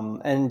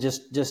 And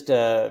just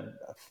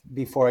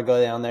before I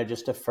go down there,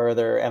 just to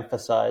further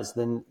emphasize,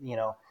 then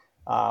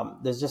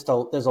there's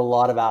a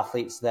lot of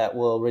athletes that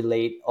will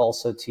relate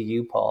also to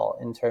you, Paul,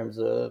 in terms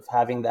of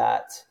having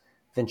that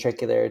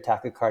ventricular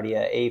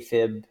tachycardia,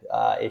 AFib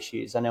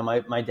issues. I know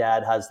my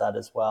dad has that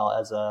as well,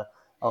 as a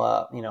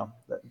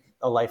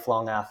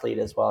lifelong athlete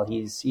as well.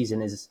 He's in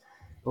his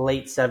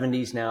late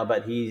 70s now,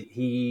 but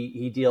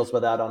he deals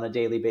with that on a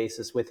daily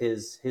basis with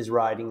his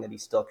riding that he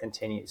still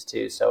continues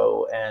to.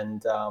 So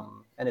and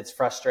it's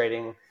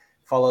frustrating.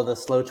 Follow the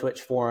slow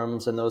twitch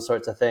forums and those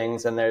sorts of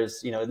things, and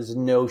there's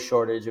no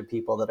shortage of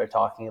people that are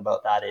talking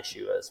about that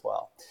issue as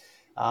well.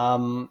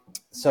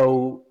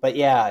 But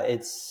yeah,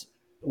 it's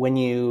when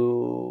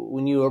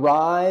you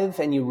arrive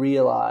and you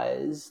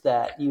realize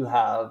that you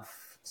have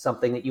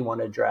something that you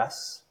want to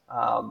address,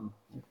 from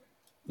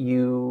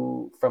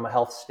a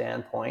health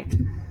standpoint,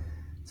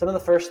 some of the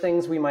first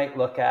things we might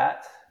look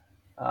at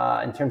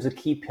in terms of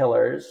key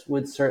pillars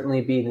would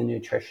certainly be the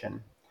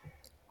nutrition.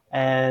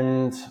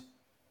 And,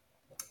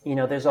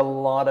 there's a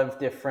lot of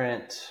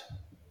different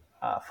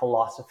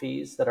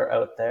philosophies that are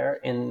out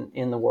there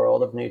in the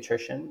world of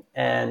nutrition.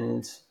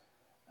 And,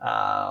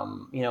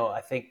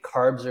 I think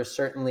carbs are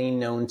certainly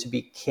known to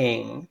be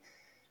king.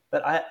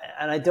 But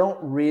I don't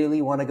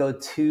really want to go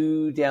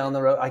too down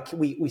the road.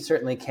 We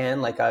certainly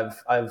can. Like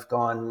I've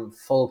gone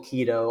full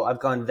keto. I've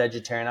gone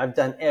vegetarian. I've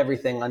done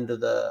everything under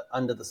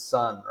the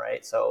sun,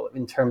 right? So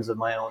in terms of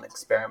my own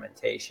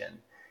experimentation,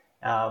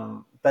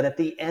 but at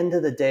the end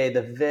of the day,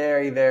 the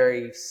very,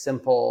 very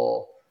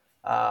simple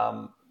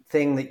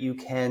thing that you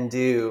can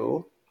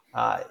do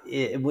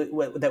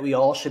that we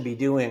all should be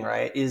doing,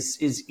 right,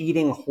 is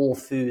eating whole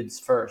foods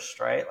first,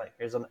 right? Like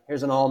here's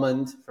an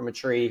almond from a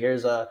tree.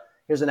 Here's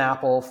an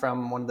apple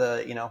from one of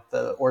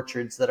the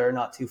orchards that are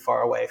not too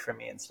far away from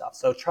me and stuff.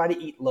 So try to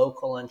eat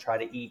local and try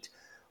to eat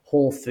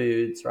whole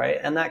foods, right?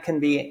 And that can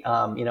be,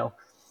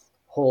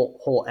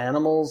 whole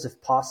animals if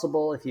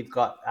possible, if you've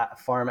got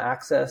farm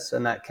access,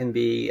 and that can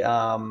be,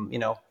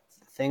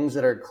 things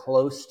that are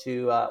close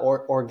to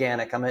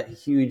organic. I'm a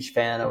huge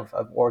fan of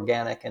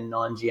organic and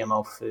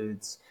non-GMO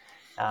foods.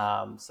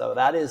 So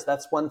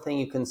that's one thing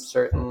you can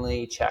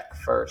certainly check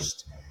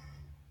first.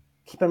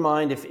 Keep in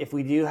mind, if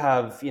we do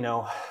have,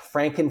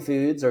 Franken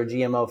foods or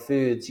GMO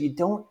foods, you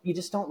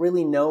just don't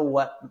really know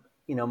what,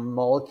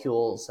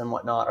 molecules and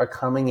whatnot are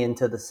coming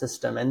into the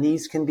system. And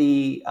these can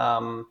be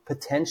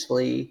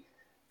potentially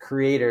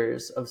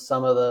creators of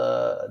some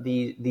of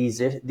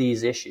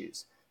these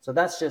issues. So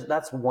that's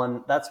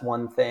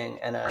one thing.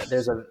 And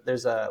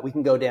we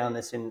can go down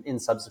this in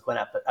subsequent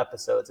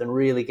episodes and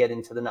really get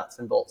into the nuts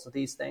and bolts of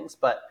these things.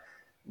 But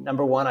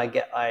number one,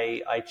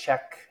 I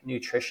check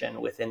nutrition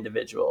with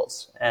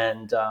individuals,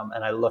 and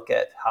I look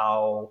at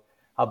how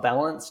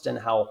balanced and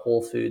how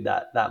whole food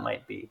that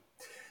might be.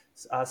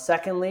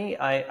 Secondly,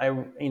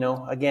 I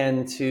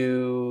again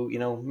to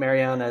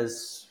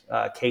Marjaana's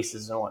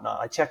cases and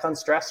whatnot, I check on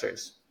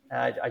stressors.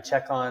 I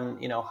check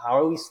on how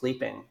are we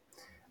sleeping,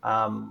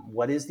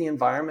 what is the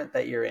environment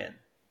that you're in.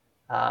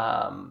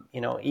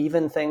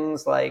 Even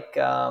things like,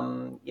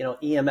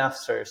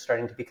 EMFs are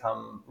starting to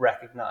become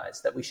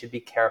recognized, that we should be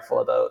careful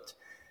about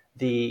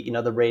the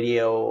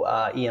radio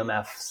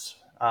EMFs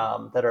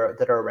that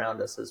are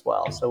around us as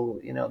well. So,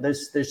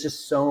 there's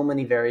just so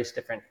many various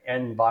different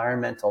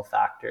environmental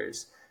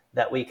factors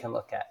that we can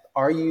look at.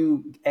 Are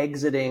you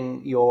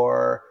exiting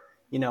your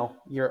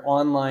your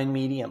online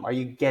medium? Are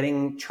you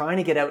trying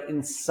to get out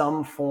in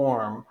some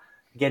form,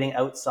 getting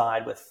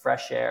outside with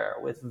fresh air,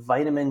 with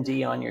vitamin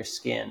D on your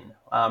skin,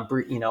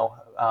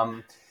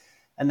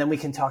 and then we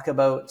can talk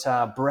about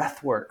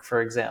breath work,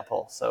 for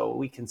example. So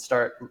we can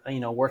start,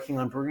 working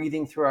on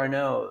breathing through our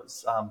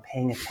nose,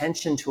 paying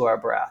attention to our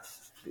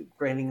breath,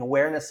 gaining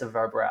awareness of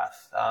our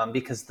breath,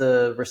 because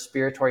the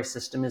respiratory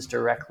system is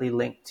directly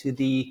linked to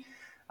the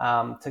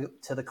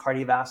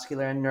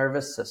cardiovascular and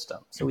nervous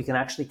system. So we can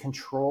actually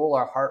control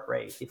our heart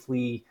rate if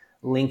we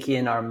link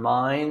in our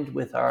mind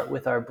with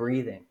our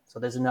breathing. So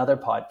there's another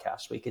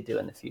podcast we could do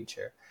in the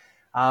future.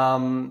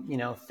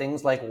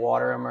 Things like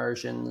water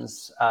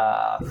immersions,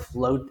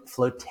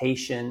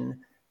 flotation,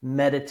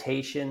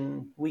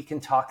 meditation. We can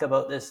talk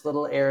about this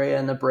little area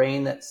in the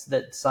brain that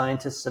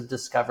scientists have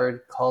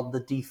discovered called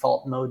the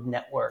default mode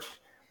network,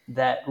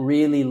 that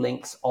really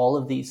links all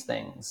of these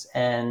things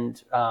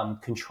and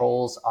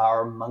controls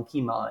our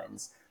monkey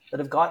minds that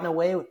have gotten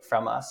away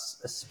from us,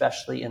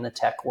 especially in the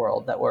tech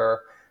world that we're,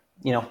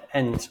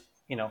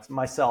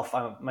 myself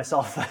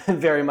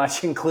very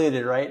much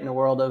included, right, in the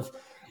world of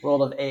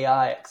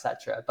AI,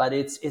 etc. But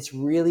it's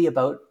really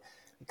about,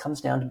 it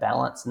comes down to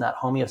balance and that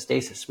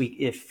homeostasis.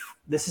 If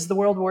this is the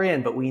world we're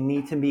in, but we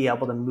need to be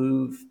able to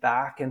move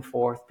back and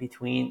forth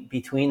between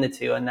the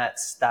two, and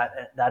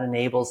that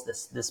enables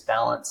this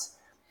balance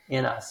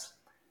in us.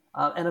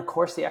 And of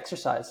course the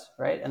exercise,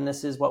 right? And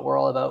this is what we're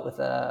all about with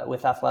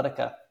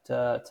Athletica,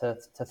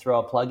 to throw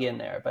a plug in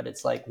there. But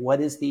it's like, what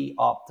is the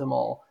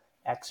optimal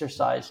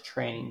exercise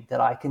training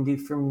that I can do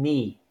for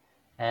me,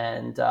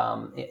 and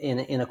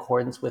in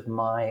accordance with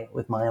my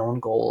own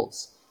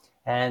goals,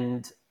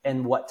 and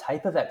what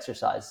type of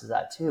exercise is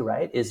that too,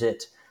 right? Is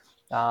it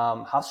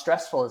how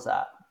stressful is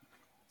that?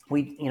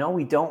 We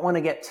don't want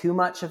to get too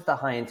much of the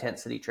high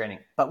intensity training,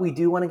 but we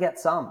do want to get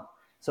some.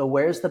 So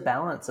where's the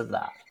balance of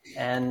that?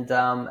 And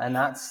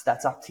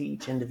that's up to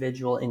each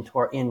individual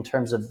in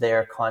terms of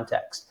their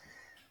context.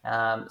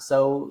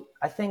 So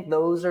I think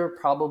those are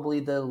probably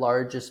the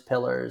largest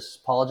pillars.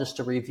 Paul, just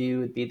to review,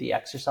 would be the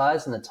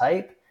exercise and the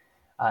type.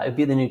 It'd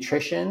be the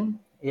nutrition.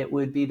 It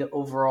would be the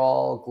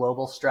overall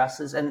global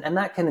stresses. And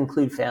that can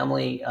include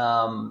family,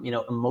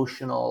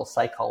 emotional,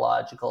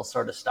 psychological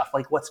sort of stuff,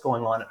 like what's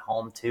going on at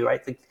home too,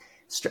 right?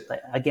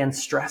 Again,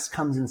 stress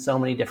comes in so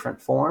many different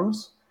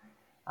forms.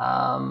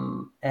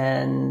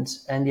 And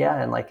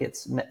like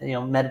it's,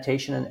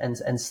 meditation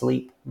and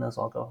sleep, and those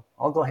all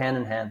go hand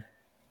in hand.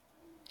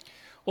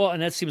 Well,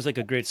 and that seems like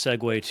a great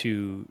segue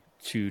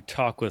to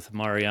talk with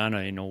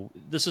Marjaana.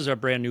 This is our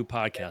brand new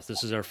podcast.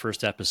 This is our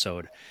first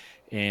episode.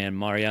 And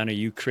Marjaana,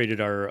 you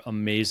created our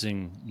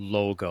amazing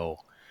logo.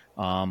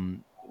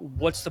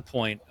 What's the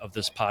point of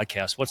this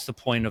podcast? What's the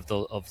point of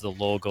the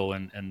logo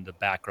and the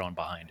background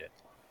behind it?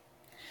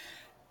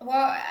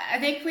 Well, I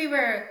think we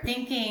were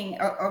thinking,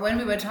 or when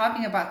we were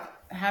talking about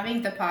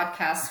having the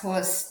podcast,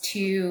 was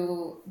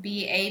to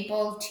be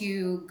able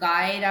to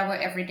guide our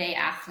everyday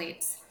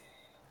athletes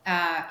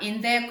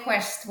in their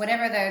quest,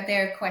 whatever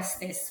their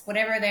quest is,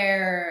 whatever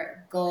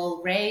their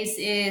goal race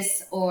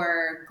is,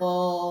 or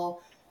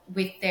goal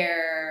with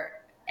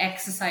their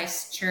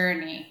exercise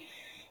journey.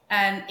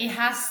 And it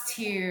has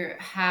to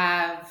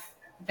have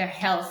the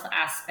health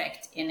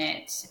aspect in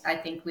it. I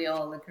think we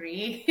all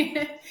agree.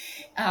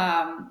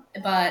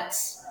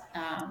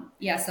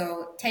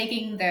 So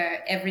taking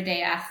the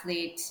everyday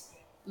athlete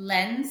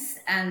lens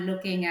and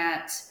looking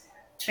at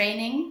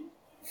training,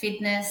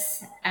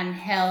 fitness, and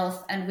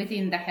health. And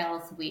within the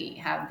health, we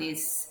have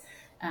these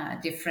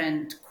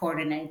different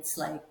coordinates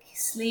like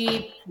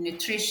sleep,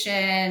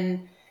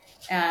 nutrition,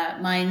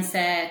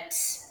 mindset.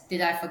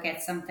 Did I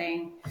forget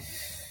something?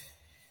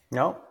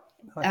 No,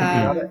 I think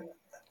you got it.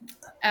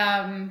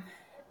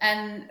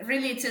 And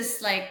really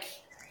just like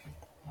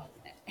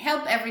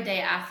help everyday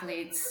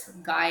athletes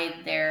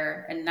guide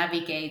and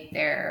navigate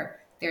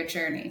their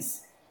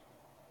journeys.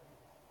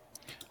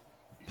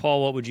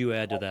 Paul, what would you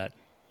add to that?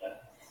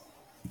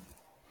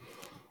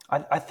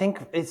 I think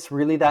it's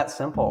really that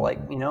simple. Like,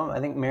 I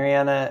think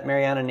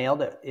Marjaana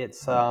nailed it.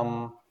 This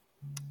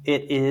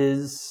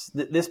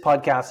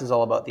podcast is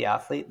all about the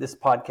athlete. This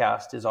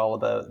podcast is all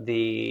about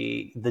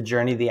the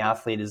journey the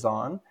athlete is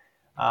on.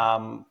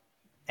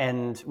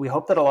 And we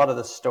hope that a lot of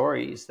the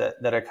stories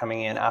that are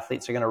coming in,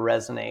 athletes are going to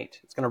resonate.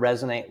 It's going to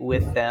resonate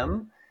with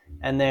them,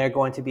 and they're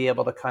going to be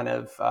able to kind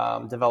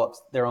of develop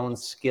their own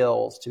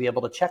skills to be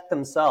able to check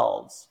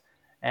themselves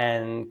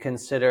and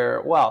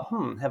consider, well,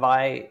 am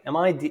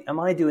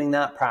I doing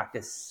that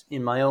practice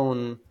in my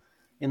own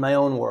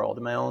world,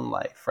 in my own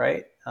life,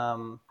 right?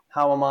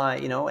 How am I,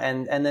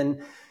 and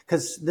then,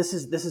 because this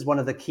is one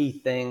of the key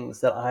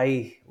things that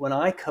when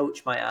I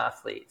coach my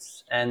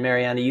athletes, and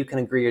Marjaana, you can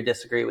agree or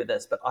disagree with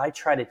this, but I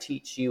try to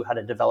teach you how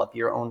to develop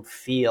your own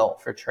feel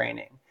for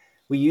training.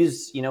 We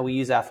use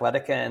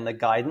Athletica and the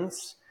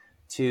guidance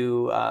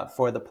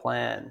for the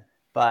plan,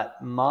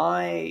 but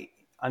my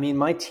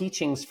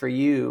teachings for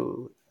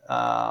you,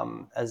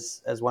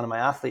 as one of my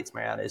athletes,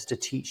 Marjaana, is to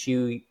teach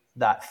you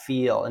that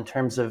feel in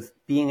terms of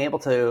being able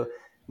to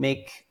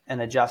make and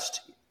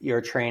adjust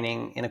your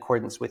training in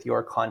accordance with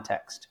your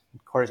context,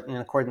 in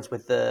accordance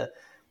with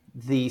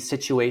the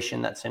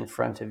situation that's in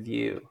front of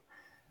you.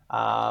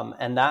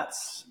 And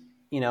that's,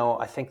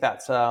 I think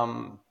that's,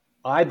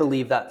 I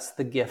believe that's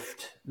the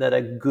gift that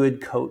a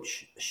good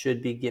coach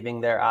should be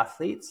giving their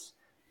athletes.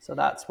 So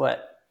that's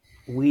what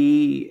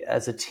we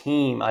as a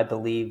team, I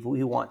believe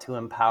we want to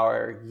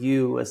empower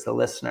you as the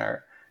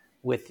listener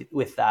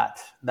with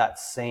that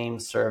same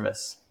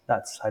service.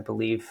 I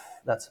believe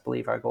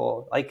our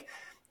goal. Like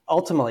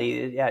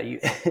ultimately, yeah,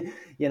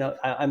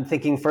 I'm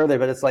thinking further,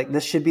 but it's like,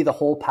 this should be the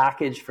whole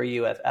package for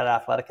you at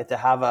Athletica, to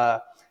have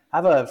a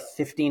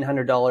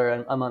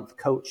 $1,500 a month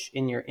coach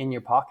in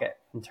your pocket,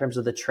 in terms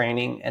of the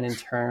training and in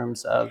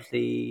terms of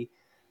the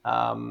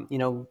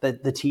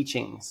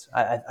teachings.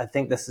 I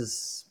think this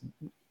is,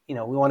 we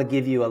want to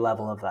give you a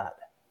level of that.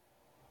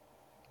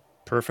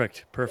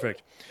 Perfect.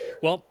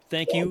 Well,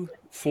 thank you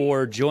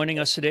for joining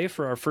us today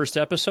for our first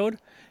episode,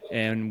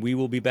 and we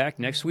will be back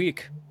next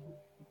week.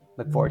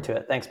 Look forward to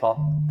it. Thanks,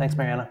 Paul. Thanks,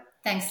 Marjaana.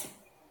 Thanks.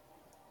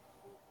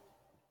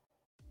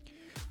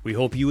 We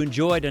hope you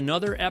enjoyed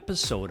another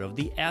episode of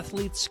the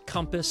Athlete's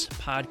Compass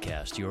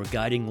podcast, your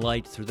guiding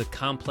light through the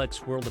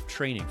complex world of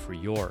training for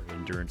your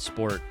endurance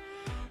sport.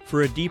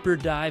 For a deeper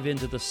dive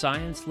into the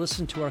science,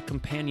 listen to our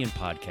companion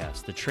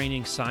podcast, the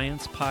Training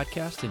Science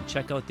Podcast, and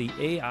check out the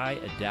AI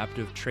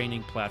adaptive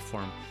training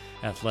platform,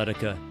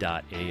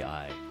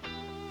 athletica.ai.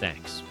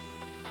 Thanks.